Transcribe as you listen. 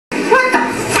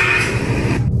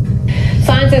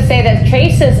Scientists say that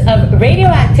traces of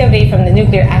radioactivity from the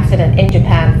nuclear accident in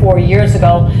Japan 4 years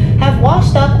ago have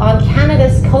washed up on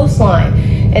Canada's coastline.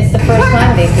 It's the first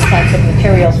time they've detected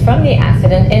materials from the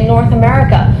accident in North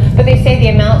America, but they say the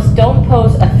amounts don't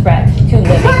pose a threat to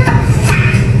living.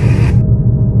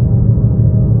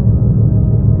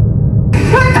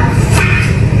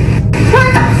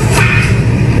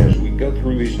 As we go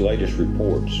through these latest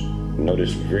reports,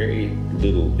 notice very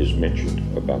little is mentioned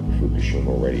about the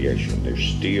Fukushima radiation. There's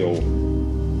still,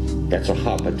 that's a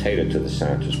hot potato to the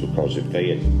scientists, because if they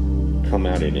had come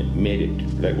out and admitted,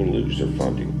 they will lose their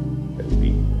funding. They will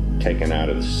be taken out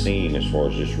of the scene as far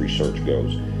as this research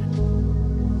goes.